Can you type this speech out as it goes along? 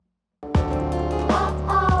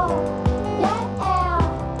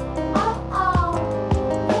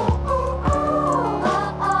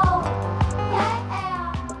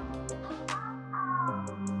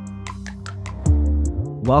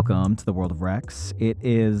Welcome to the World of Rex. It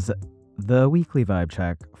is the weekly vibe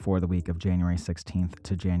check for the week of January 16th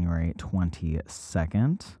to January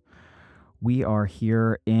 22nd. We are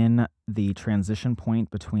here in the transition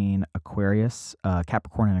point between Aquarius,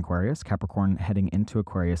 Capricorn and Aquarius. Capricorn heading into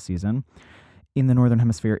Aquarius season. In the Northern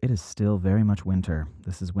Hemisphere, it is still very much winter.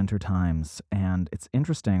 This is winter times, and it's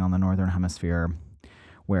interesting on the Northern Hemisphere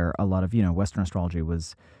where a lot of, Western astrology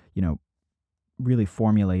was, really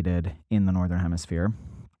formulated in the Northern Hemisphere.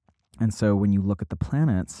 And so when you look at the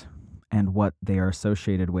planets and what they are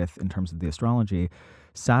associated with in terms of the astrology,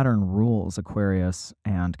 Saturn rules Aquarius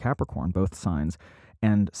and Capricorn, both signs.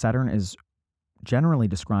 And Saturn is generally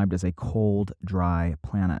described as a cold, dry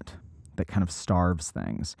planet that kind of starves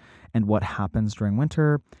things. And what happens during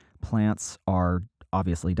winter? Plants are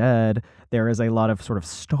obviously dead. There is a lot of sort of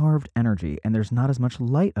starved energy, and there's not as much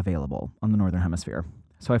light available on the Northern Hemisphere.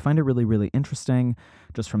 So I find it really, really interesting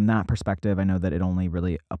just from that perspective. I know that it only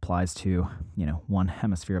really applies to, one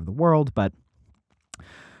hemisphere of the world, but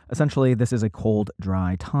essentially this is a cold,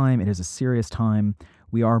 dry time. It is a serious time.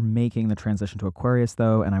 We are making the transition to Aquarius,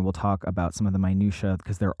 though, and I will talk about some of the minutiae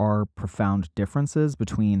because there are profound differences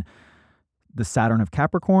between the Saturn of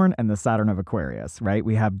Capricorn and the Saturn of Aquarius, right?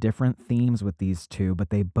 We have different themes with these two,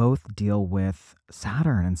 but they both deal with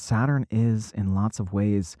Saturn, and Saturn is, in lots of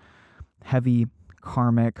ways, heavy,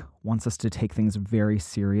 karmic, wants us to take things very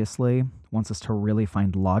seriously, wants us to really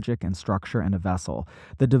find logic and structure and a vessel.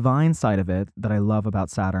 The divine side of it that I love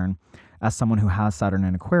about Saturn, as someone who has Saturn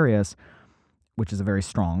in Aquarius, which is a very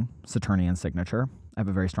strong Saturnian signature, I have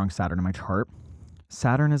a very strong Saturn in my chart.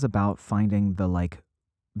 Saturn is about finding the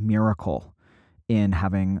miracle in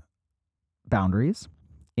having boundaries,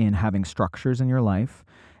 in having structures in your life,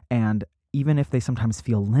 and even if they sometimes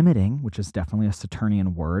feel limiting, which is definitely a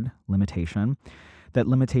Saturnian word, limitation, that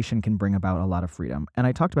limitation can bring about a lot of freedom. And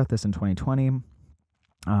I talked about this in 2020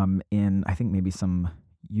 in, I think, maybe some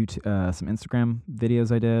YouTube, some Instagram videos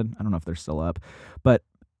I did. I don't know if they're still up, but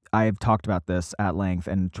I've talked about this at length,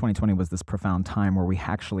 and 2020 was this profound time where we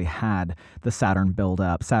actually had the Saturn build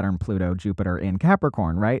up, Saturn, Pluto, Jupiter in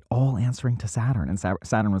Capricorn, right? All answering to Saturn. And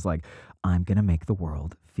Saturn was like, I'm going to make the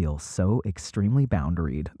world feel so extremely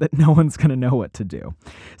boundaried that no one's going to know what to do.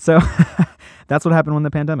 So that's what happened when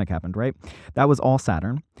the pandemic happened, right? That was all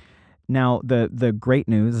Saturn. Now, the great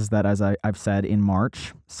news is that, as I've said, in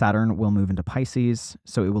March, Saturn will move into Pisces,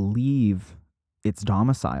 so it will leave its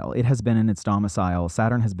domicile. It has been in its domicile.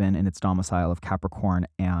 Saturn has been in its domicile of Capricorn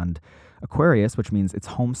and Aquarius, which means its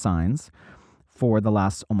home signs, for the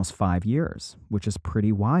last almost 5 years, which is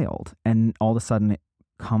pretty wild. And all of a sudden,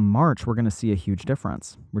 come March, we're going to see a huge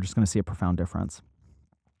difference. We're just going to see a profound difference.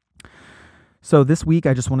 So this week,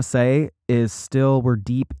 I just want to say, we're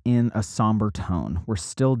deep in a somber tone. We're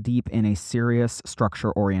still deep in a serious,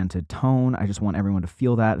 structure-oriented tone. I just want everyone to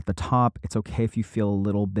feel that at the top. It's okay if you feel a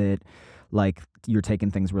little bit like you're taking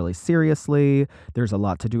things really seriously. There's a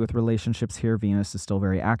lot to do with relationships here. Venus is still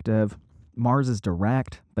very active. Mars is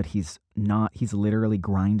direct, but he's not. He's literally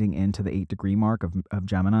grinding into the 8-degree mark of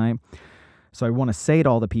Gemini. So I want to say to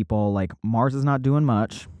all the people, Mars is not doing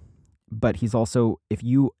much, but he's also, if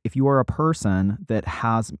you are a person that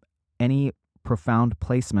has any profound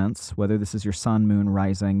placements, whether this is your sun, moon,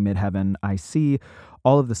 rising, midheaven, IC,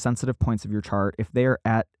 all of the sensitive points of your chart, if they're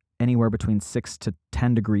at anywhere between 6 to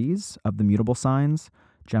 10 degrees of the mutable signs,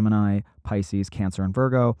 Gemini, Pisces, Cancer, and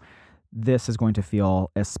Virgo, this is going to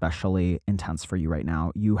feel especially intense for you right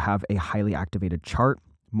now. You have a highly activated chart.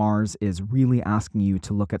 Mars is really asking you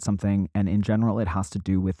to look at something, and in general, it has to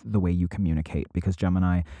do with the way you communicate, because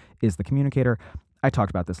Gemini is the communicator. I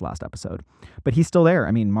talked about this last episode, but he's still there.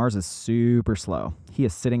 I mean, Mars is super slow. He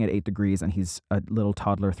is sitting at 8 degrees, and he's a little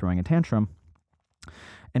toddler throwing a tantrum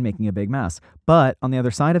and making a big mess. But on the other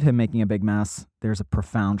side of him making a big mess, there's a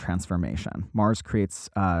profound transformation. Mars creates,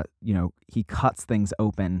 he cuts things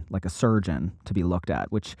open like a surgeon to be looked at,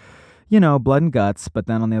 which, blood and guts. But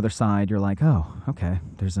then on the other side, you're like, oh, okay,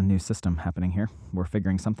 there's a new system happening here. We're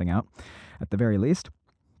figuring something out at the very least.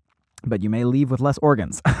 But you may leave with less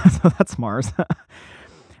organs. So that's Mars.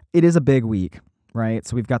 It is a big week, right?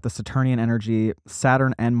 So we've got the Saturnian energy.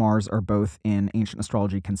 Saturn and Mars are both in ancient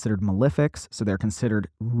astrology considered malefics. So they're considered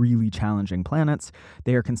really challenging planets.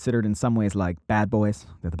 They are considered in some ways like bad boys.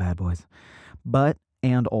 They're the bad boys.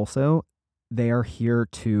 And also they are here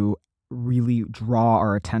to really draw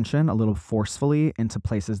our attention a little forcefully into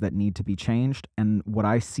places that need to be changed. And what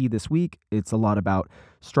I see this week, it's a lot about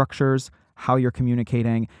structures, how you're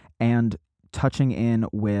communicating, and touching in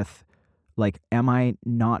with, am I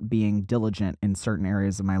not being diligent in certain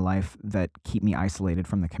areas of my life that keep me isolated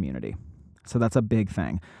from the community? So that's a big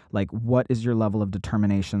thing. Like, what is your level of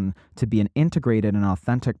determination to be an integrated and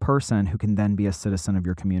authentic person who can then be a citizen of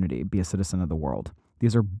your community, be a citizen of the world?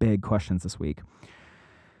 These are big questions this week.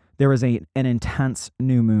 There is an intense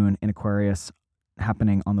new moon in Aquarius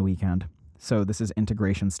happening on the weekend. So this is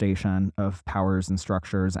integration station of powers and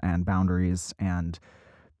structures and boundaries, and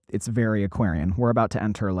it's very Aquarian. We're about to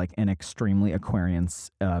enter like an extremely Aquarian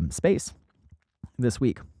space this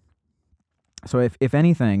week. So if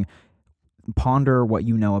anything, ponder what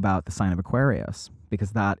you know about the sign of Aquarius,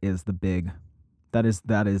 because that is the big, that is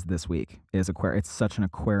this week is Aquarius. It's such an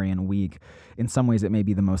Aquarian week. In some ways, it may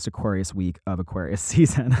be the most Aquarius week of Aquarius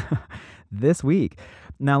season this week.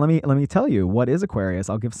 Now, let me tell you what is Aquarius.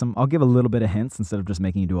 I'll give a little bit of hints instead of just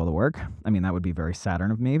making you do all the work. I mean, that would be very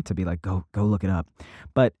Saturn of me to be like, go look it up.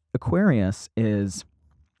 But Aquarius is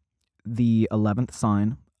the 11th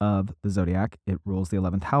sign of the zodiac. It rules the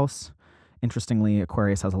 11th house. Interestingly,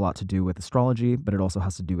 Aquarius has a lot to do with astrology, but it also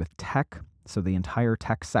has to do with tech. So the entire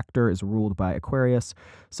tech sector is ruled by Aquarius.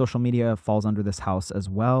 Social media falls under this house as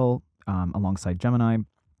well, alongside Gemini.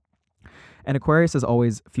 And Aquarius is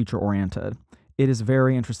always future-oriented. It is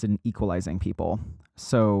very interested in equalizing people.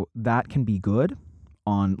 So that can be good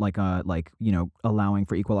on allowing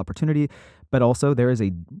for equal opportunity. But also there is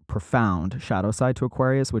a profound shadow side to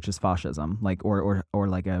Aquarius, which is fascism, or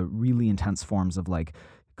like a really intense forms of like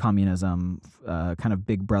communism, kind of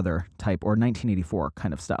Big Brother type, or 1984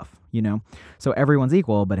 kind of stuff, So everyone's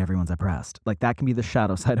equal, but everyone's oppressed. Like that can be the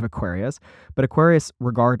shadow side of Aquarius. But Aquarius,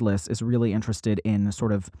 regardless, is really interested in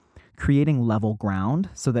sort of creating level ground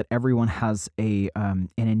so that everyone has an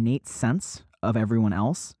innate sense of everyone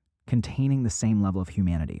else containing the same level of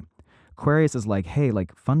humanity. Aquarius is like, hey,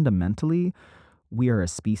 like fundamentally, we are a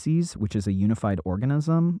species, which is a unified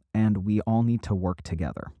organism, and we all need to work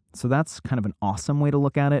together. So that's kind of an awesome way to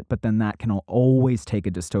look at it, but then that can always take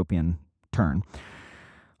a dystopian turn.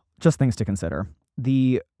 Just things to consider.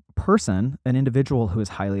 The person, an individual who is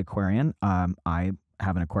highly Aquarian, I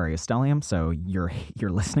have an Aquarius stellium, so you're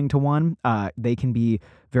listening to one. They can be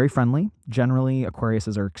very friendly. Generally,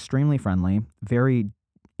 Aquariuses are extremely friendly, very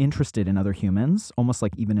interested in other humans, almost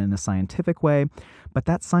like even in a scientific way. But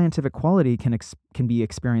that scientific quality can be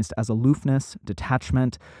experienced as aloofness,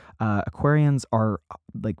 detachment. Aquarians are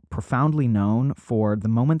like profoundly known for the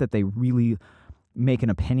moment that they really make an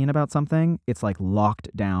opinion about something, it's like locked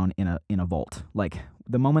down in a vault. Like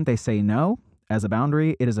the moment they say no as a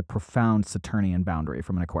boundary, it is a profound Saturnian boundary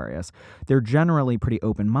from an Aquarius. They're generally pretty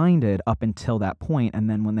open-minded up until that point, and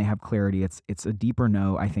then when they have clarity, it's a deeper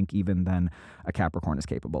no, I think, even than a Capricorn is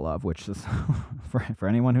capable of, which is, for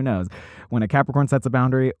anyone who knows, when a Capricorn sets a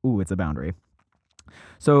boundary, it's a boundary.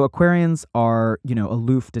 So Aquarians are,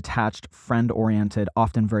 aloof, detached, friend-oriented,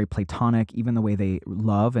 often very platonic. Even the way they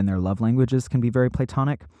love and their love languages can be very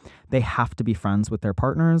platonic. They have to be friends with their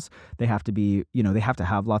partners. They have to be, they have to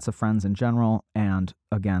have lots of friends in general. And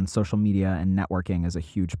again, social media and networking is a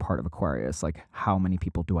huge part of Aquarius. Like, how many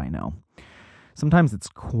people do I know? Sometimes it's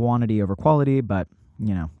quantity over quality, but,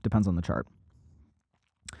 depends on the chart.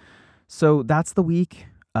 So that's the week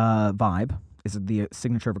vibe, is the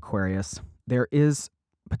signature of Aquarius. There is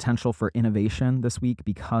potential for innovation this week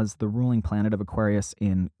because the ruling planet of Aquarius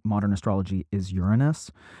in modern astrology is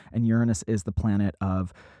Uranus, and Uranus is the planet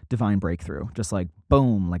of divine breakthrough. Just like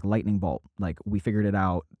boom, like lightning bolt, like we figured it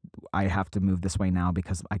out. I have to move this way now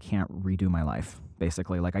because I can't redo my life.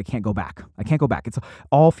 Basically, like I can't go back. It's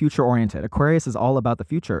all future oriented. Aquarius is all about the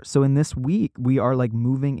future. So in this week, we are like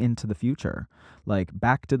moving into the future, like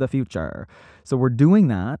back to the future. So we're doing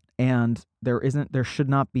that, and there should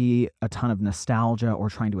not be a ton of nostalgia or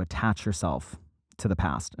trying to attach yourself to the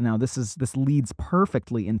past. Now, this leads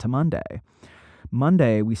perfectly into Monday.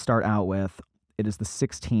 Monday, we start out with, it is the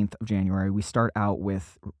 16th of January. We start out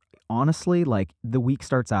with, honestly, like the week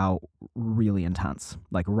starts out really intense,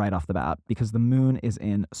 like right off the bat, because the moon is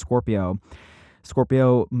in Scorpio.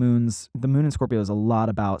 The moon in Scorpio is a lot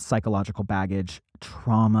about psychological baggage,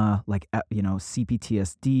 trauma, like,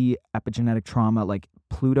 CPTSD, epigenetic trauma, like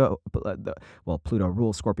Pluto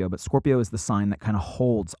rules Scorpio, but Scorpio is the sign that kind of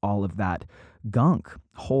holds all of that gunk,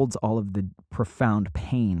 holds all of the profound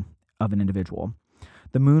pain of an individual.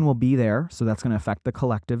 The moon will be there, so that's going to affect the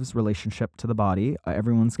collective's relationship to the body.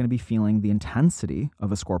 Everyone's going to be feeling the intensity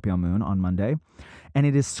of a Scorpio moon on Monday. And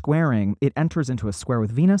it enters into a square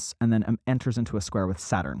with Venus, and then enters into a square with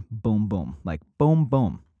Saturn. Boom, boom. Like boom,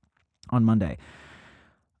 boom on Monday.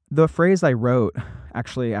 The phrase I wrote,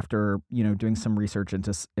 actually, after doing some research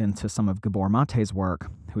into some of Gabor Mate's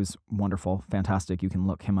work, who's wonderful, fantastic. You can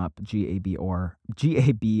look him up, Gabor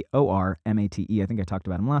Mate. I think I talked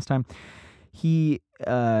about him last time. He,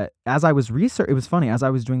 as I was it was funny, as I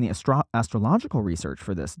was doing the astrological research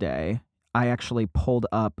for this day, I actually pulled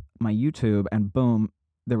up my YouTube and boom,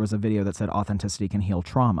 there was a video that said authenticity can heal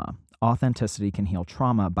trauma. Authenticity can heal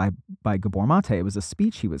trauma by Gabor Mate. It was a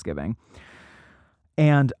speech he was giving.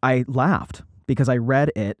 And I laughed because I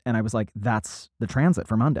read it and I was like, that's the transit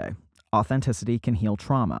for Monday. Authenticity can heal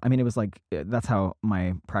trauma. I mean, it was like, that's how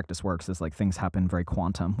my practice works, is like things happen very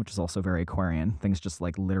quantum, which is also very Aquarian. Things just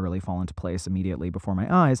like literally fall into place immediately before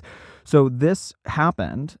my eyes. So this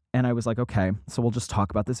happened and I was like, okay, so we'll just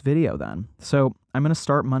talk about this video then. So I'm going to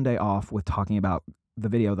start Monday off with talking about the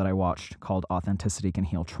video that I watched called Authenticity Can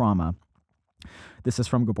Heal Trauma. This is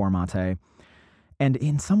from Gabor Mate. And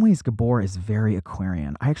in some ways, Gabor is very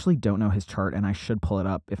Aquarian. I actually don't know his chart, and I should pull it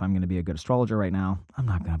up if I'm going to be a good astrologer right now. I'm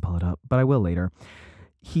not going to pull it up, but I will later.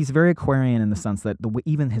 He's very Aquarian in the sense that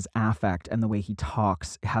even his affect and the way he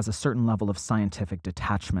talks has a certain level of scientific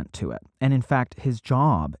detachment to it. And in fact, his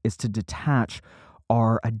job is to detach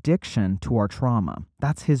our addiction to our trauma.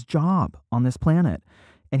 That's his job on this planet.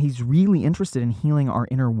 And he's really interested in healing our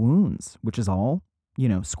inner wounds, which is all,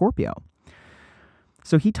 Scorpio.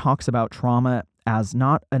 So he talks about trauma as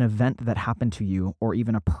not an event that happened to you or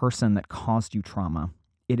even a person that caused you trauma.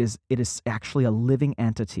 It is actually a living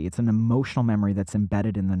entity. It's an emotional memory that's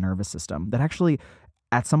embedded in the nervous system that actually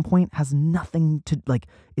at some point has nothing to,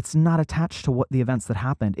 it's not attached to what the events that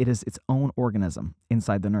happened. It is its own organism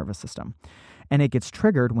inside the nervous system. And it gets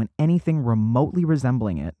triggered when anything remotely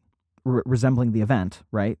resembling the event,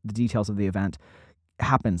 right? The details of the event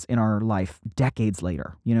happens in our life decades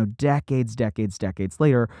later, decades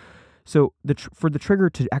later. So for the trigger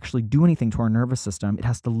to actually do anything to our nervous system, it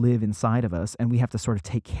has to live inside of us, and we have to sort of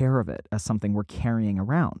take care of it as something we're carrying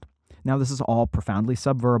around. Now, this is all profoundly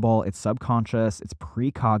subverbal, it's subconscious, it's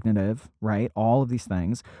precognitive, right? All of these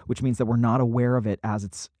things, which means that we're not aware of it as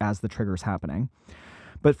the trigger is happening.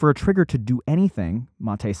 But for a trigger to do anything,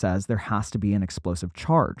 Mate says, there has to be an explosive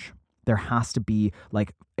charge. There has to be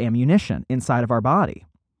like ammunition inside of our body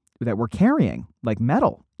that we're carrying, like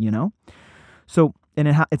metal, So,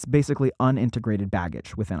 and it's basically unintegrated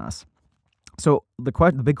baggage within us. So the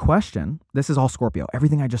big question, this is all Scorpio,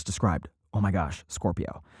 everything I just described. Oh my gosh,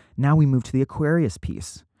 Scorpio. Now we move to the Aquarius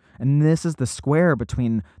piece. And this is the square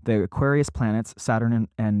between the Aquarius planets, Saturn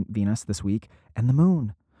and Venus this week, and the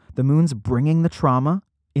moon. The moon's bringing the trauma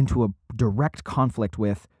into a direct conflict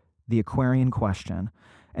with the Aquarian question.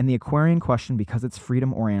 And the Aquarian question, because it's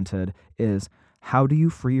freedom-oriented, is how do you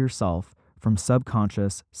free yourself from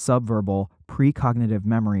subconscious, subverbal, precognitive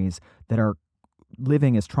memories that are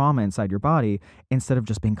living as trauma inside your body instead of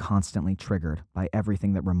just being constantly triggered by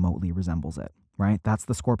everything that remotely resembles it, right? That's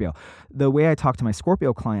the Scorpio. The way I talk to my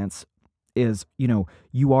Scorpio clients is,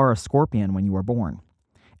 you are a Scorpion when you were born.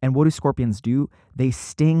 And what do Scorpions do? They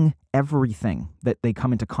sting everything that they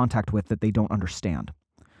come into contact with that they don't understand.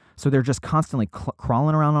 So they're just constantly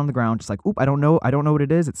crawling around on the ground, just like, oop, I don't know what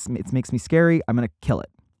it is. It makes me scary. I'm going to kill it.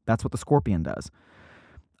 That's what the Scorpion does.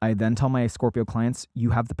 I then tell my Scorpio clients, you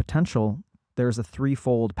have the potential. There's a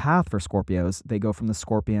threefold path for Scorpios. They go from the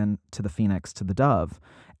Scorpion to the Phoenix to the Dove,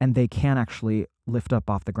 and they can actually lift up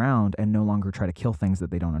off the ground and no longer try to kill things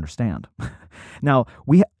that they don't understand. Now,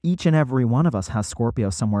 each and every one of us has Scorpio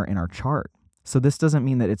somewhere in our chart. So this doesn't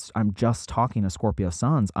mean that I'm just talking to Scorpio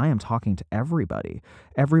suns. I am talking to everybody.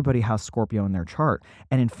 Everybody has Scorpio in their chart.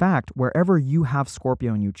 And in fact, wherever you have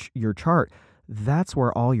Scorpio in your chart, that's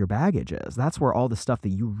where all your baggage is. That's where all the stuff that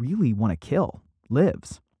you really want to kill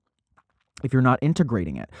lives, if you're not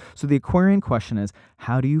integrating it. So the Aquarian question is,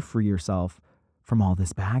 how do you free yourself from all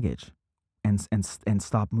this baggage and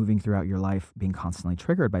stop moving throughout your life being constantly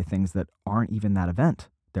triggered by things that aren't even that event?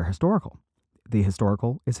 They're historical. The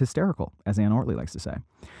historical is hysterical, as Anne Ortley likes to say.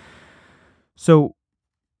 So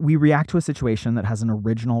we react to a situation that has an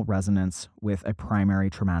original resonance with a primary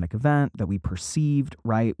traumatic event that we perceived,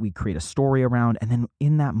 right? We create a story around, and then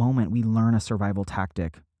in that moment, we learn a survival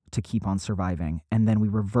tactic to keep on surviving. And then we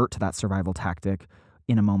revert to that survival tactic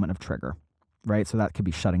in a moment of trigger, right? So that could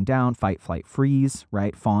be shutting down, fight, flight, freeze,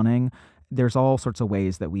 right? Fawning. There's all sorts of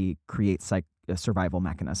ways that we create survival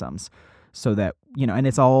mechanisms. So that, and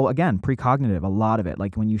it's all, again, precognitive, a lot of it.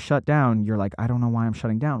 Like when you shut down, you're like, I don't know why I'm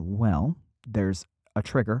shutting down. Well, there's a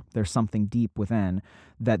trigger. There's something deep within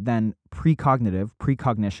that then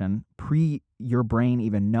precognition, your brain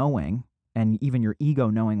even knowing, and even your ego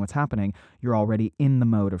knowing what's happening, you're already in the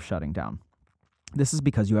mode of shutting down. This is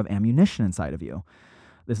because you have ammunition inside of you.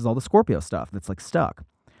 This is all the Scorpio stuff that's like stuck.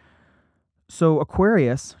 So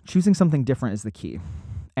Aquarius, choosing something different is the key.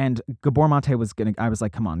 And Gabor Mate I was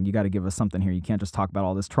like, come on, you got to give us something here. You can't just talk about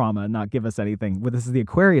all this trauma and not give us anything. Well, this is the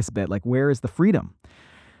Aquarius bit. Like, where is the freedom?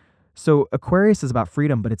 So Aquarius is about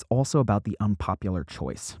freedom, but it's also about the unpopular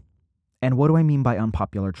choice. And what do I mean by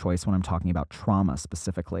unpopular choice when I'm talking about trauma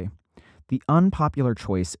specifically? The unpopular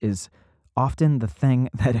choice is often the thing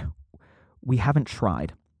that we haven't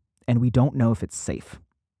tried and we don't know if it's safe.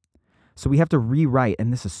 So we have to rewrite,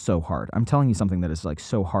 and this is so hard. I'm telling you something that is like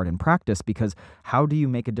so hard in practice, because how do you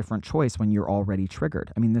make a different choice when you're already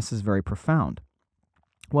triggered? I mean, this is very profound.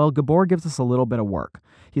 Well, Gabor gives us a little bit of work.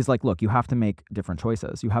 He's like, look, you have to make different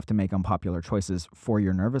choices. You have to make unpopular choices for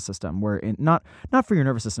your nervous system, not for your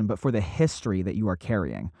nervous system, but for the history that you are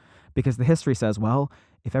carrying. Because the history says, well,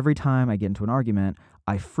 if every time I get into an argument,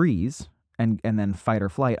 I freeze and then fight or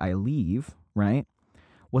flight, I leave, right?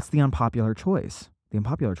 What's the unpopular choice? The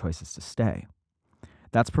unpopular choice is to stay.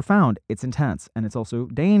 That's profound. It's intense, and it's also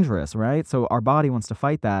dangerous, right? So our body wants to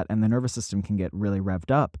fight that, and the nervous system can get really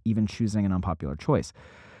revved up, even choosing an unpopular choice.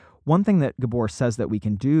 One thing that Gabor says that we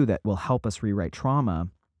can do that will help us rewrite trauma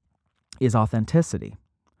is authenticity.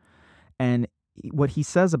 And what he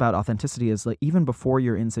says about authenticity is, like, even before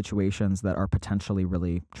you're in situations that are potentially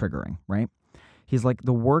really triggering, right? He's like,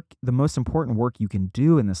 the most important work you can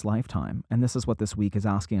do in this lifetime, and this is what this week is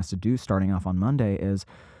asking us to do starting off on Monday, is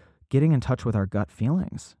getting in touch with our gut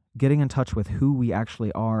feelings, getting in touch with who we actually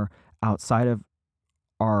are outside of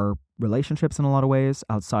our relationships in a lot of ways,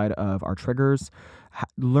 outside of our triggers,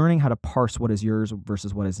 learning how to parse what is yours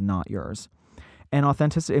versus what is not yours. And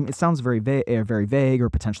authenticity, it sounds very vague or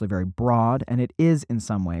potentially very broad, and it is in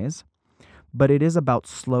some ways, but it is about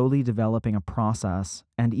slowly developing a process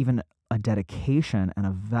and even a dedication and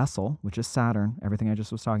a vessel, which is Saturn, everything I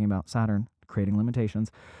just was talking about, Saturn, creating limitations.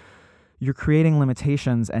 You're creating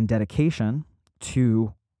limitations and dedication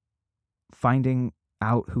to finding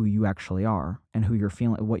out who you actually are and who you're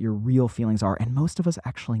feeling, what your real feelings are. And most of us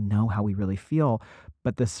actually know how we really feel,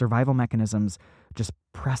 but the survival mechanisms just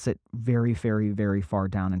press it very, very, very far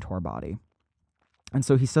down into our body. And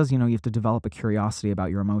so he says, you have to develop a curiosity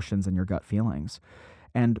about your emotions and your gut feelings.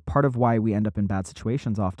 And part of why we end up in bad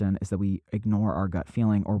situations often is that we ignore our gut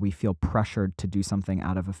feeling, or we feel pressured to do something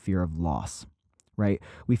out of a fear of loss, right?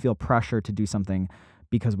 We feel pressured to do something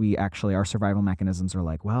because our survival mechanisms are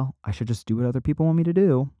like, well, I should just do what other people want me to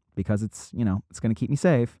do because it's going to keep me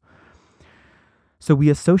safe. So we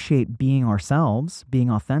associate being ourselves,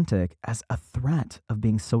 being authentic, as a threat of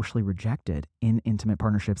being socially rejected in intimate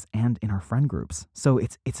partnerships and in our friend groups. So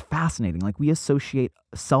it's fascinating. Like, we associate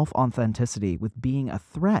self-authenticity with being a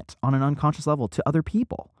threat on an unconscious level to other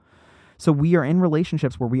people. So we are in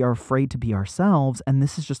relationships where we are afraid to be ourselves, and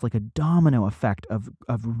this is just like a domino effect of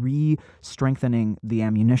re-strengthening the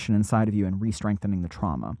ammunition inside of you and re-strengthening the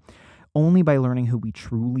trauma. Only by learning who we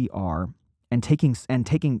truly are and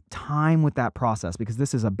taking time with that process, because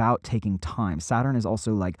this is about taking time. Saturn is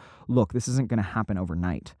also like, look, this isn't going to happen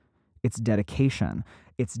overnight. It's dedication.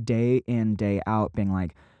 It's day in, day out, being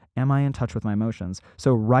like, am I in touch with my emotions?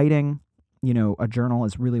 So writing, a journal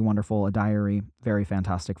is really wonderful. A diary, very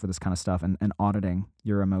fantastic for this kind of stuff, and auditing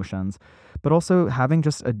your emotions. But also having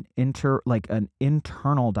just an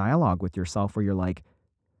internal dialogue with yourself where you're like,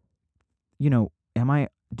 what am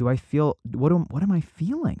I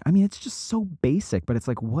feeling? I mean, it's just so basic, but it's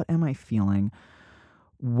like, what am I feeling?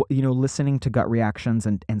 Listening to gut reactions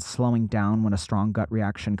and slowing down when a strong gut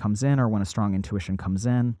reaction comes in or when a strong intuition comes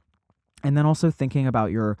in. And then also thinking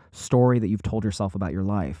about your story that you've told yourself about your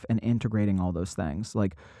life and integrating all those things.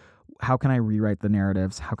 Like, how can I rewrite the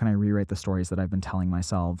narratives? How can I rewrite the stories that I've been telling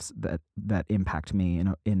myself that impact me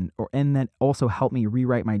and that also help me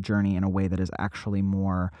rewrite my journey in a way that is actually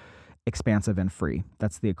more expansive and free?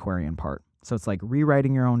 That's the Aquarian part. So it's like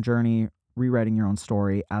rewriting your own journey, rewriting your own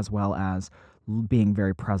story, as well as being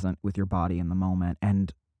very present with your body in the moment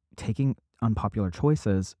and taking unpopular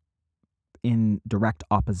choices in direct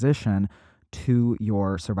opposition to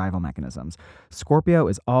your survival mechanisms. Scorpio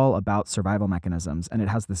is all about survival mechanisms, and it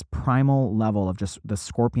has this primal level of just the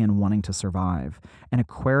scorpion wanting to survive. And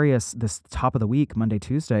Aquarius, this top of the week, Monday,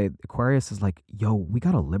 Tuesday, Aquarius is like, yo, we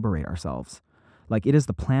got to liberate ourselves. Like, it is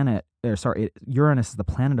the planet, Uranus is the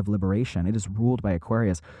planet of liberation. It is ruled by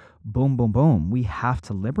Aquarius. Boom, boom, boom. We have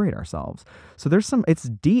to liberate ourselves. So it's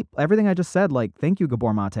deep. Everything I just said, like, thank you,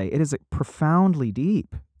 Gabor Mate. It is profoundly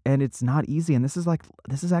deep, and it's not easy. And this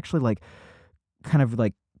is actually like kind of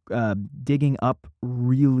like digging up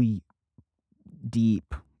really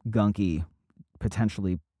deep, gunky,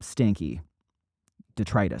 potentially stinky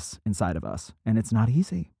detritus inside of us. And it's not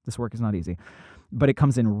easy. This work is not easy. But it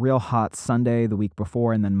comes in real hot Sunday, the week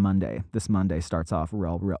before, and then Monday. This Monday starts off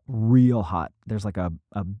real hot. There's like a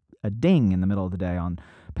ding in the middle of the day on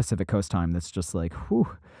Pacific Coast time that's just like, whew.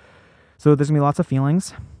 So there's going to be lots of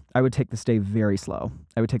feelings. I would take this day very slow.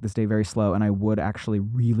 And I would actually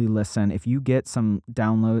really listen. If you get some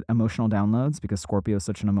emotional downloads, because Scorpio is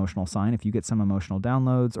such an emotional sign, if you get some emotional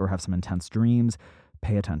downloads or have some intense dreams,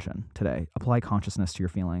 pay attention today. Apply consciousness to your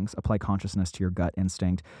feelings, apply consciousness to your gut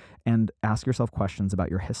instinct, and ask yourself questions about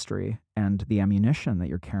your history and the ammunition that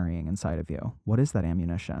you're carrying inside of you. What is that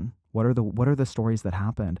ammunition? What are the stories that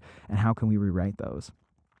happened, and how can we rewrite those?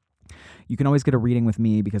 You can always get a reading with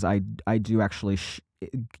me, because I do actually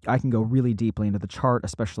I can go really deeply into the chart,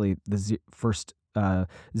 especially the first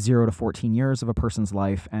 0 to 14 years of a person's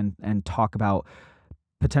life, and talk about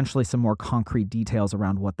potentially some more concrete details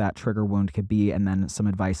around what that trigger wound could be, and then some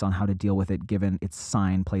advice on how to deal with it given its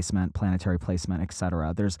sign placement, planetary placement,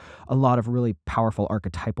 etc. There's a lot of really powerful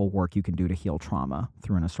archetypal work you can do to heal trauma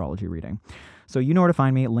through an astrology reading. So you know where to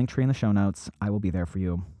find me, Linktree in the show notes. I will be there for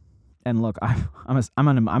you. And look, I'm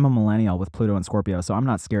a millennial with Pluto and Scorpio, so I'm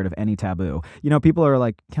not scared of any taboo. You know, people are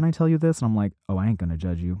like, "Can I tell you this?" And I'm like, "Oh, I ain't gonna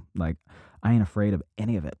judge you. Like, I ain't afraid of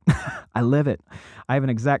any of it. I live it. I have an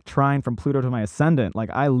exact trine from Pluto to my ascendant. Like,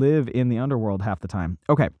 I live in the underworld half the time."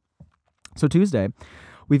 Okay, so Tuesday,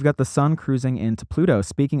 we've got the sun cruising into Pluto.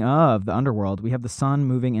 Speaking of the underworld, we have the sun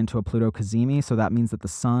moving into a Pluto cazimi, so that means that the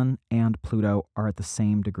sun and Pluto are at the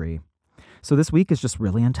same degree. So this week is just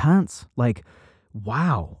really intense. Like,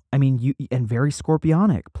 wow. I mean, and very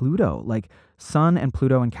scorpionic. Pluto, like sun and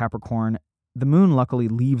Pluto in Capricorn. The moon luckily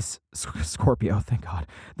leaves Scorpio, thank God.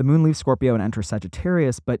 The moon leaves Scorpio and enters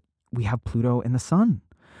Sagittarius, but we have Pluto and the sun.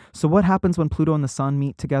 So what happens when Pluto and the sun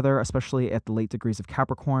meet together, especially at the late degrees of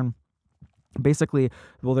Capricorn? Basically,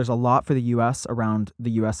 well, there's a lot for the U.S. around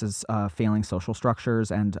the U.S.'s failing social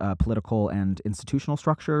structures and political and institutional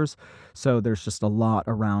structures. So there's just a lot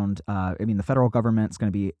around, the federal government is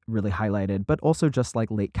going to be really highlighted, but also just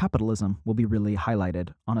like late capitalism will be really highlighted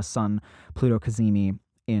on a Sun-Pluto cazimi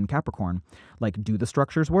in Capricorn. Like, do the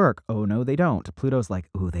structures work? Oh, no, they don't. Pluto's like,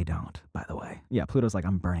 ooh, they don't, by the way. Yeah, Pluto's like,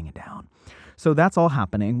 I'm burning it down. So that's all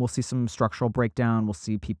happening. We'll see some structural breakdown. We'll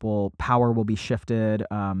see power will be shifted,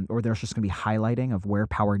 or there's just going to be highlighting of where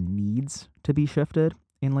power needs to be shifted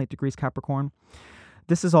in late degrees Capricorn.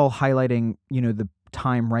 This is all highlighting, the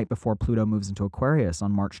time right before Pluto moves into Aquarius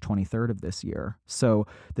on March 23rd of this year. So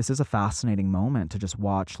this is a fascinating moment to just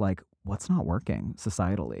watch, like, what's not working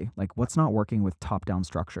societally? Like, what's not working with top-down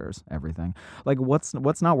structures, everything? Like,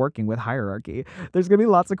 what's not working with hierarchy? There's going to be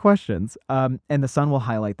lots of questions. And the sun will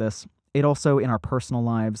highlight this. It also, in our personal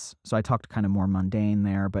lives, so I talked kind of more mundane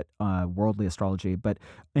there, but worldly astrology, but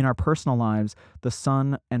in our personal lives, the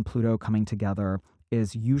sun and Pluto coming together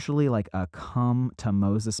is usually like a come to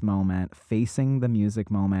Moses moment, facing the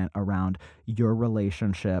music moment around your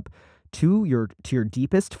relationship to your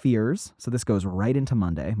deepest fears. So this goes right into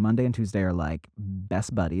Monday. Monday and Tuesday are like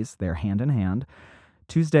best buddies. They're hand in hand.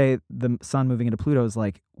 Tuesday, the sun moving into Pluto is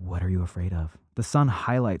like, what are you afraid of? The sun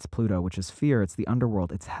highlights Pluto, which is fear. It's the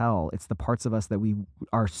underworld. It's hell. It's the parts of us that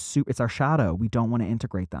it's our shadow. We don't want to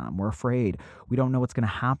integrate them. We're afraid. We don't know what's going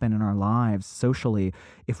to happen in our lives socially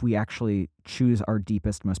if we actually choose our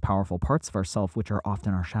deepest, most powerful parts of ourselves, which are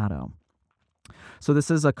often our shadow. So this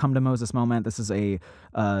is a come to Moses moment. This is the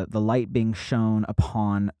light being shown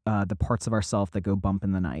upon the parts of ourself that go bump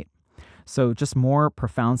in the night. So just more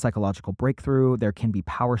profound psychological breakthrough. There can be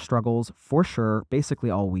power struggles for sure,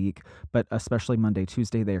 basically all week, but especially Monday,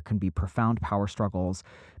 Tuesday, there can be profound power struggles.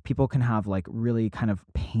 People can have like really kind of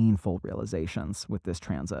painful realizations with this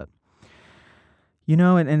transit.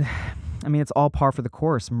 And I mean, it's all par for the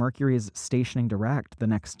course. Mercury is stationing direct the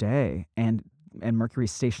next day, and Mercury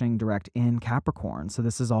is stationing direct in Capricorn. So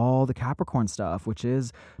this is all the Capricorn stuff, which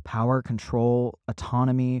is power, control,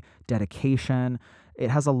 autonomy, dedication. It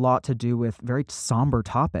has a lot to do with very somber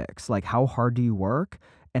topics, like how hard do you work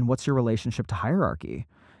and what's your relationship to hierarchy?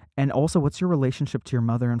 And also, what's your relationship to your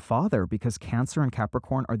mother and father? Because Cancer and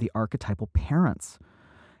Capricorn are the archetypal parents.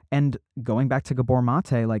 And going back to Gabor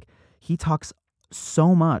Mate, like, he talks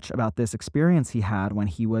so much about this experience he had when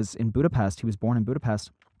he was in Budapest. He was born in Budapest.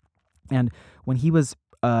 And when he was,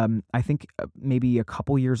 I think maybe a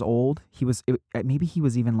couple years old, maybe he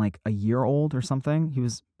was even like a year old or something.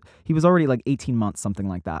 He was already like 18 months, something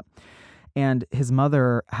like that. And his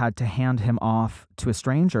mother had to hand him off to a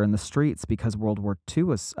stranger in the streets because World War II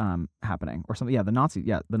was happening or something. Yeah, the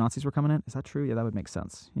Nazis were coming in. Is that true? Yeah, that would make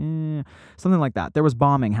sense. Something like that. There was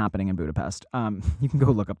bombing happening in Budapest. You can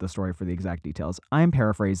go look up the story for the exact details. I'm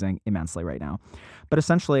paraphrasing immensely right now. But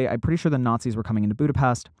essentially, I'm pretty sure the Nazis were coming into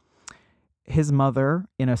Budapest. His mother,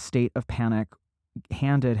 in a state of panic,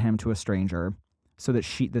 handed him to a stranger so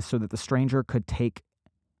that the stranger could take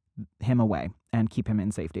him away and keep him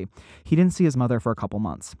in safety. He didn't see his mother for a couple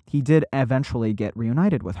months. He did eventually get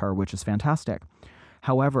reunited with her, which is fantastic.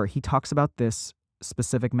 However, he talks about this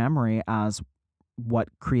specific memory as what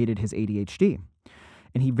created his ADHD.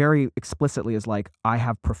 And he very explicitly is like, I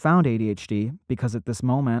have profound ADHD because at this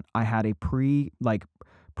moment I had a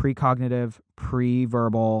precognitive,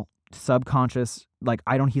 pre-verbal, subconscious, he's like,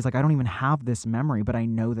 I don't even have this memory, but I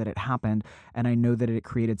know that it happened, and I know that it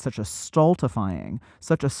created such a stultifying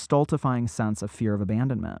sense of fear of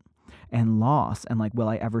abandonment and loss, and like, will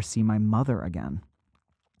I ever see my mother again?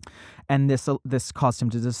 And this caused him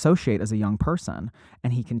to dissociate as a young person,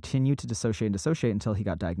 and he continued to dissociate until he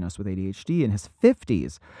got diagnosed with ADHD in his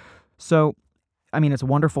 50s. So, I mean, it's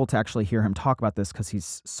wonderful to actually hear him talk about this because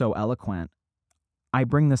he's so eloquent. I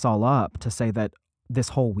bring this all up to say that this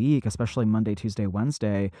whole week, especially Monday, Tuesday,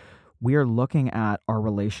 Wednesday, we are looking at our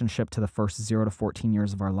relationship to the first 0 to 14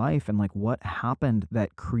 years of our life and like what happened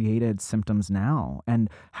that created symptoms now, and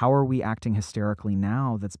how are we acting hysterically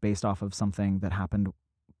now that's based off of something that happened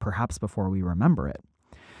perhaps before we remember it.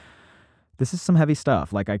 This is some heavy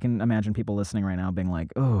stuff. Like, I can imagine people listening right now being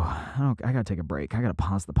like, oh, I gotta take a break. I gotta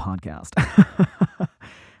pause the podcast.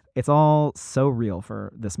 It's all so real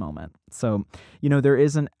for this moment. So, there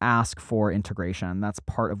is an ask for integration. That's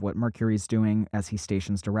part of what Mercury's doing as he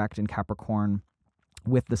stations direct in Capricorn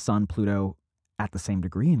with the Sun, Pluto at the same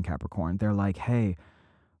degree in Capricorn. They're like, hey,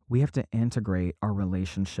 we have to integrate our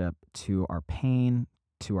relationship to our pain,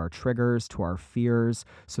 to our triggers, to our fears,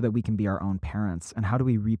 so that we can be our own parents. And how do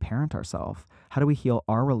we reparent ourselves? How do we heal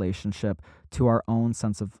our relationship to our own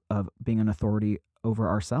sense of being an authority over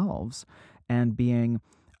ourselves and being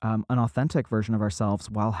an authentic version of ourselves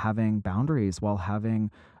while having boundaries, while having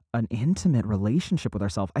an intimate relationship with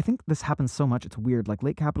ourselves? I think this happens so much. It's weird. Like,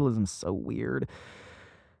 late capitalism is so weird.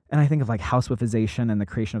 And I think of like housewifization and the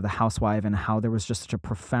creation of the housewife, and how there was just such a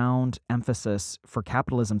profound emphasis for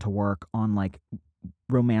capitalism to work on like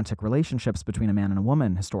romantic relationships between a man and a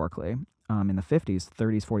woman historically. In the 50s,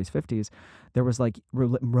 30s, 40s, 50s, there was like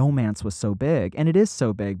romance was so big, and it is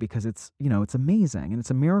so big because it's amazing and it's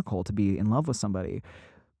a miracle to be in love with somebody.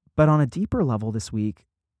 But on a deeper level this week,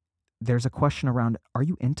 there's a question around, are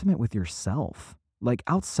you intimate with yourself? Like,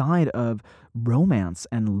 outside of romance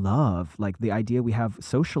and love, like the idea we have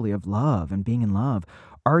socially of love and being in love,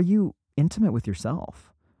 are you intimate with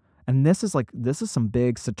yourself? And this is some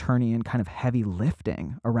big Saturnian kind of heavy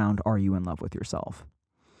lifting around, are you in love with yourself?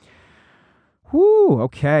 Whoo,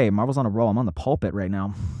 okay, Marvel's on a roll. I'm on the pulpit right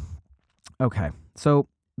now. Okay, so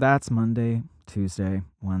that's Monday, Tuesday,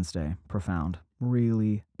 Wednesday. Profound,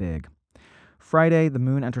 really big. Friday, the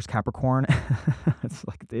moon enters Capricorn. It's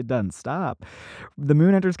like it doesn't stop. The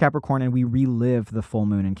moon enters Capricorn, and we relive the full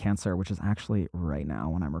moon in Cancer, which is actually right now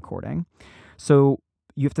when I'm recording. So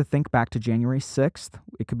you have to think back to January 6th.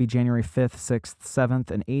 It could be January 5th, 6th,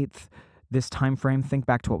 7th, and 8th. This time frame, think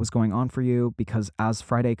back to what was going on for you, because as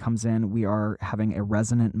Friday comes in, we are having a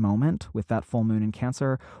resonant moment with that full moon in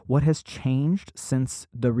Cancer. What has changed since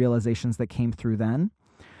the realizations that came through then?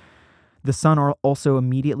 The sun also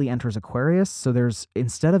immediately enters Aquarius, so there's,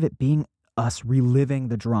 instead of it being us reliving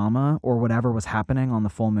the drama or whatever was happening on the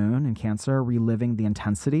full moon in Cancer, reliving the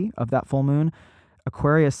intensity of that full moon,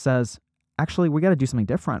 Aquarius says, actually, we got to do something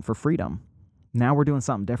different for freedom. Now we're doing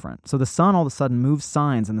something different. So the sun all of a sudden moves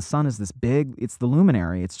signs, and the sun is this big, it's the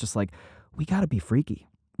luminary. It's just like, we got to be freaky.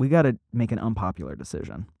 We got to make an unpopular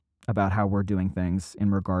decision about how we're doing things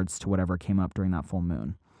in regards to whatever came up during that full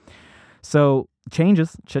moon. So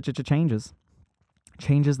changes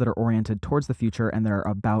that are oriented towards the future and that are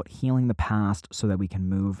about healing the past so that we can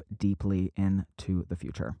move deeply into the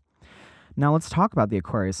future. Now let's talk about the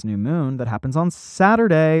Aquarius new moon that happens on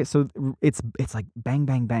Saturday. So it's like bang,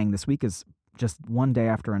 bang, bang. This week is just one day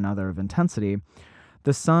after another of intensity.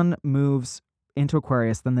 The sun moves into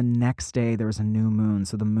Aquarius, then the next day there's a new moon.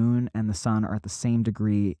 So the moon and the sun are at the same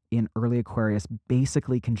degree in early Aquarius,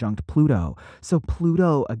 basically conjunct Pluto. So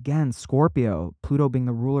Pluto, again, Scorpio, Pluto being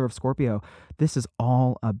the ruler of Scorpio, this is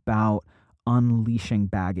all about unleashing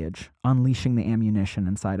baggage, unleashing the ammunition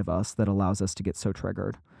inside of us that allows us to get so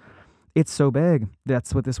triggered. It's so big.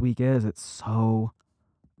 That's what this week is. It's so,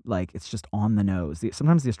 it's just on the nose.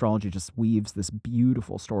 Sometimes the astrology just weaves this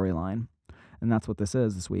beautiful storyline, and that's what this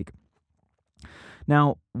is this week.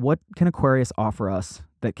 Now, what can Aquarius offer us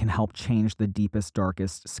that can help change the deepest,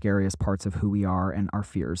 darkest, scariest parts of who we are and our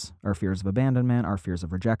fears of abandonment, our fears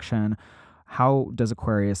of rejection? How does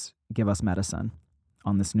Aquarius give us medicine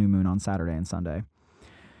on this new moon on Saturday and Sunday?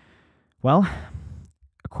 Well,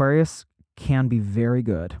 Aquarius can be very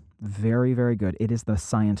good, very, very good. It is the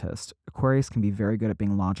scientist. Aquarius can be very good at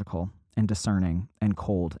being logical. and discerning and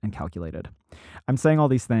cold and calculated. I'm saying all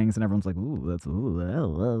these things and everyone's like, ooh, that's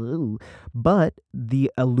ooh. But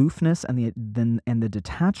the aloofness and the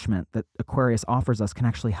detachment that Aquarius offers us can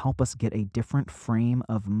actually help us get a different frame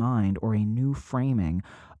of mind or a new framing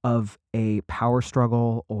of a power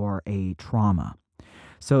struggle or a trauma.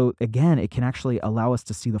 So again, it can actually allow us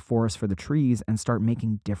to see the forest for the trees and start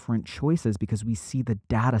making different choices because we see the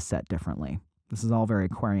data set differently. This is all very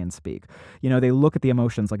Aquarian speak. They look at the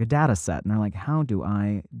emotions like a data set and they're like, how do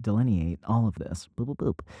I delineate all of this? Boop, boop,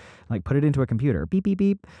 boop. Like put it into a computer. Beep, beep,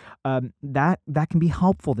 beep. That can be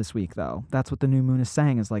helpful this week, though. That's what the new moon is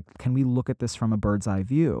saying is like, can we look at this from a bird's eye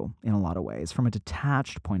view in a lot of ways, from a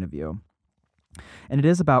detached point of view? And it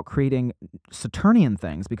is about creating Saturnian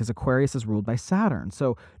things because Aquarius is ruled by Saturn.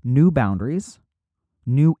 So new boundaries,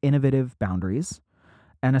 new innovative boundaries,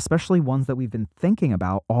 and especially ones that we've been thinking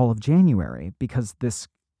about all of January because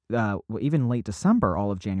even late December, all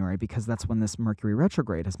of January, because that's when this Mercury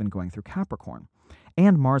retrograde has been going through Capricorn.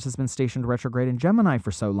 And Mars has been stationed retrograde in Gemini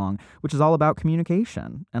for so long, which is all about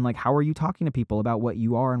communication and like how are you talking to people about what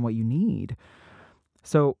you are and what you need.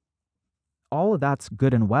 So all of that's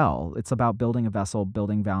good and well. It's about building a vessel,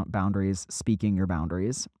 building boundaries, speaking your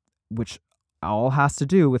boundaries, which all has to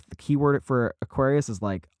do with the keyword for Aquarius is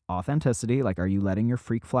like authenticity. Like, are you letting your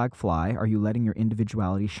freak flag fly? Are you letting your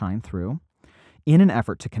individuality shine through in an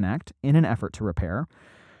effort to connect, in an effort to repair?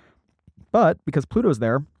 But because Pluto's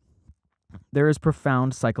there is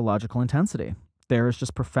profound psychological intensity. There is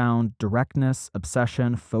just profound directness,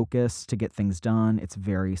 obsession, focus to get things done. It's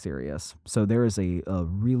very serious. So there is a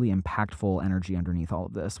really impactful energy underneath all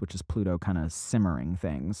of this, which is Pluto kind of simmering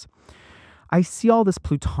things. I see all this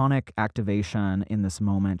Plutonic activation in this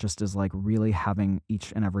moment just as like really having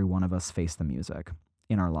each and every one of us face the music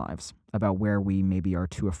in our lives about where we maybe are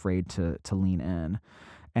too afraid to lean in.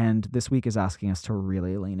 And this week is asking us to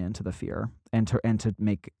really lean into the fear and to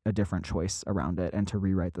make a different choice around it and to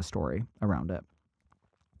rewrite the story around it.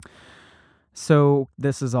 So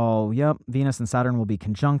this is all, Venus and Saturn will be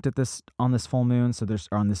conjunct on this full moon. So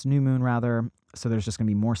on this new moon rather. So there's just going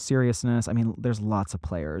to be more seriousness. I mean, there's lots of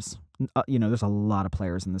players. There's a lot of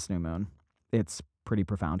players in this new moon. It's pretty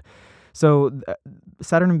profound. So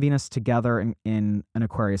Saturn and Venus together in an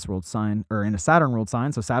Aquarius ruled sign or in a Saturn ruled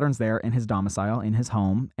sign. So Saturn's there in his domicile, in his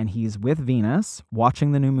home, and he's with Venus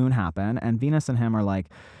watching the new moon happen. And Venus and him are like,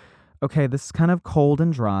 okay, this is kind of cold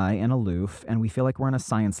and dry and aloof, and we feel like we're in a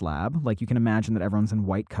science lab. Like you can imagine that everyone's in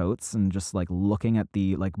white coats and just like looking at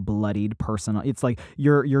the like bloodied person. It's like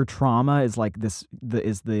your trauma is like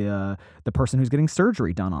the person who's getting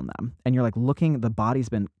surgery done on them, and you're like looking. The body's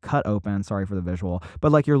been cut open. Sorry for the visual,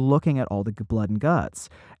 but like you're looking at all the blood and guts.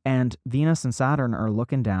 And Venus and Saturn are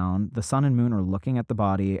looking down. The Sun and Moon are looking at the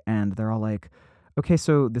body, and they're all like, okay,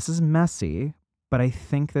 so this is messy. But I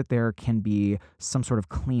think that there can be some sort of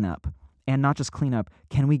cleanup. And not just cleanup,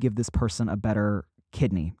 can we give this person a better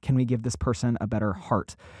kidney? Can we give this person a better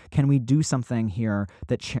heart? Can we do something here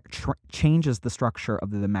that changes the structure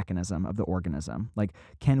of the mechanism of the organism? Like,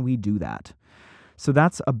 can we do that? So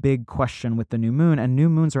that's a big question with the new moon. And new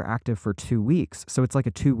moons are active for 2 weeks. So it's like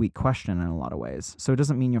a 2-week question in a lot of ways. So it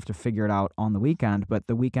doesn't mean you have to figure it out on the weekend, but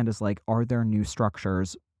the weekend is like, are there new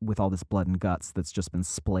structures with all this blood and guts that's just been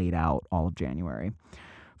splayed out all of January?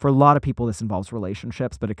 For a lot of people, this involves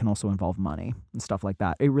relationships, but it can also involve money and stuff like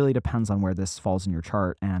that. It really depends on where this falls in your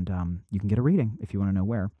chart, and you can get a reading if you want to know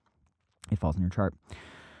where it falls in your chart.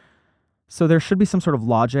 So there should be some sort of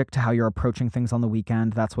logic to how you're approaching things on the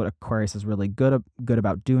weekend. That's what Aquarius is really good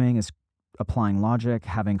about doing, is applying logic,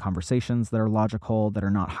 having conversations that are logical, that are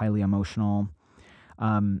not highly emotional.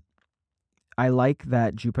 I like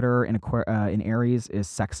that Jupiter in Aries is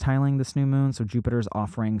sextiling this new moon. So Jupiter's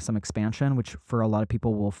offering some expansion, which for a lot of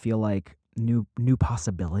people will feel like new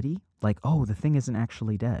possibility. Like, oh, the thing isn't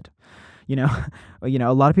actually dead.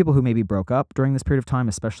 A lot of people who maybe broke up during this period of time,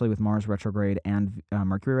 especially with Mars retrograde and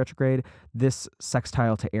Mercury retrograde, this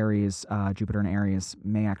sextile to Aries, Jupiter in Aries,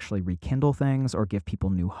 may actually rekindle things or give people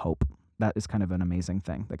new hope. That is kind of an amazing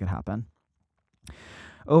thing that could happen.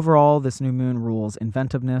 Overall, this new moon rules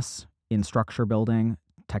inventiveness in structure building,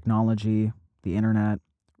 technology, the internet.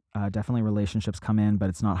 Definitely relationships come in, but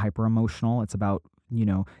it's not hyper emotional. It's about,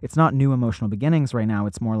 it's not new emotional beginnings right now.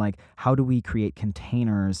 It's more like, how do we create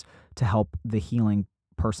containers to help the healing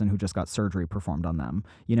person who just got surgery performed on them?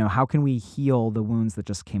 How can we heal the wounds that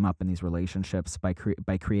just came up in these relationships by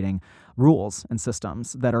creating rules and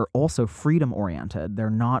systems that are also freedom oriented? They're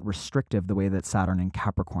not restrictive the way that Saturn and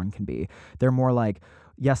Capricorn can be. They're more like,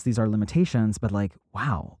 yes, these are limitations, but like,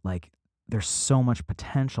 wow, like there's so much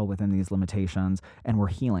potential within these limitations, and we're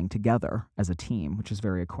healing together as a team, which is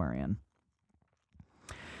very Aquarian.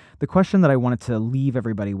 The question that I wanted to leave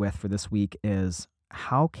everybody with for this week is,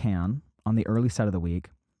 how can, on the early side of the week,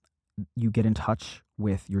 you get in touch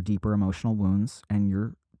with your deeper emotional wounds and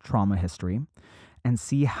your trauma history and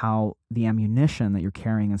see how the ammunition that you're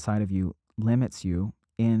carrying inside of you limits you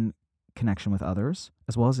in connection with others,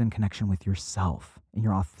 as well as in connection with yourself, in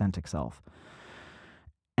your authentic self.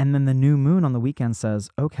 And then the new moon on the weekend says,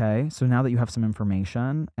 okay, so now that you have some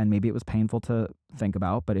information, and maybe it was painful to think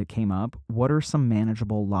about, but it came up, what are some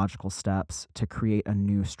manageable, logical steps to create a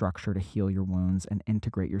new structure to heal your wounds and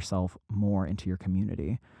integrate yourself more into your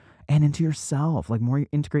community and into yourself? Like, more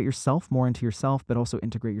integrate yourself more into yourself, but also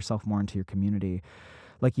integrate yourself more into your community.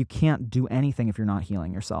 Like, you can't do anything if you're not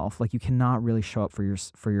healing yourself. Like, you cannot really show up for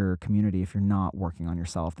your community if you're not working on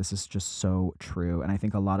yourself. This is just so true. And I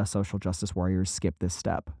think a lot of social justice warriors skip this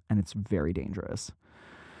step, and it's very dangerous.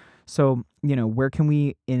 So, where can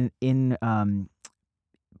we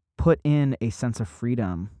put in a sense of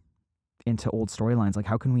freedom into old storylines? Like,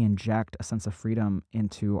 how can we inject a sense of freedom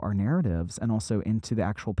into our narratives and also into the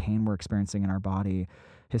actual pain we're experiencing in our body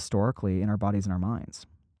historically, in our bodies and our minds?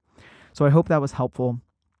 So I hope that was helpful.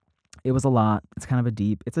 It was a lot.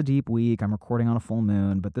 It's a deep week. I'm recording on a full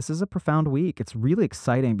moon, but this is a profound week. It's really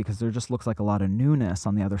exciting because there just looks like a lot of newness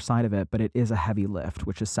on the other side of it, but it is a heavy lift,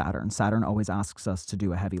 which is Saturn. Saturn always asks us to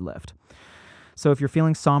do a heavy lift. So if you're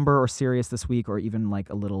feeling somber or serious this week, or even like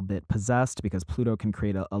a little bit possessed, because Pluto can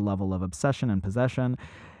create a level of obsession and possession,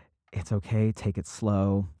 it's okay. Take it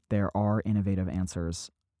slow. There are innovative answers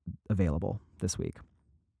available this week.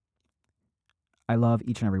 I love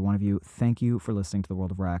each and every one of you. Thank you for listening to The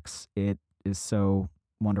World of Rex. It is so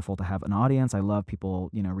wonderful to have an audience. I love people,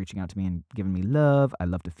 reaching out to me and giving me love. I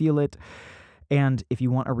love to feel it. And if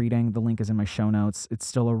you want a reading, the link is in my show notes. It's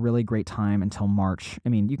still a really great time until March. I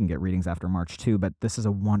mean, you can get readings after March too, but this is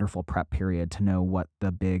a wonderful prep period to know what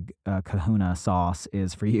the big kahuna sauce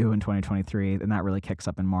is for you in 2023. And that really kicks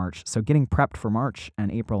up in March. So getting prepped for March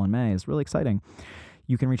and April and May is really exciting.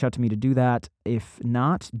 You can reach out to me to do that. If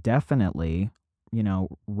not, definitely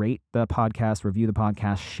rate the podcast, review the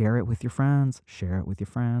podcast, share it with your friends,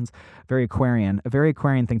 Very Aquarian. A very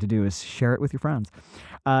Aquarian thing to do is share it with your friends.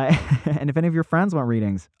 And if any of your friends want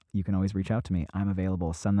readings, you can always reach out to me. I'm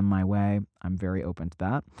available. Send them my way. I'm very open to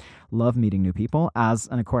that. Love meeting new people. As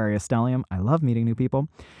an Aquarius stellium, I love meeting new people.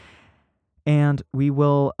 And we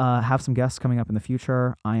will have some guests coming up in the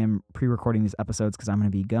future. I am pre-recording these episodes because I'm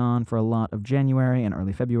going to be gone for a lot of January and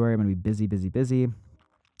early February. I'm going to be busy.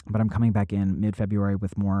 But I'm coming back in mid-February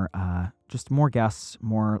with more guests,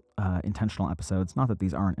 more intentional episodes. Not that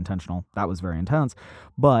these aren't intentional. That was very intense.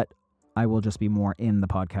 But I will just be more in the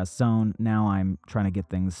podcast zone. Now I'm trying to get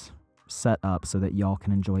things set up so that y'all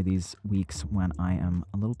can enjoy these weeks when I am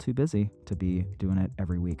a little too busy to be doing it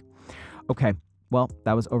every week. Okay, well,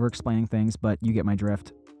 that was over-explaining things, but you get my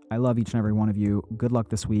drift. I love each and every one of you. Good luck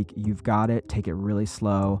this week. You've got it. Take it really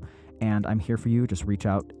slow. And I'm here for you. Just reach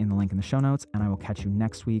out in the link in the show notes, and I will catch you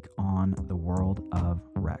next week on The World of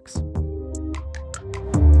Rex.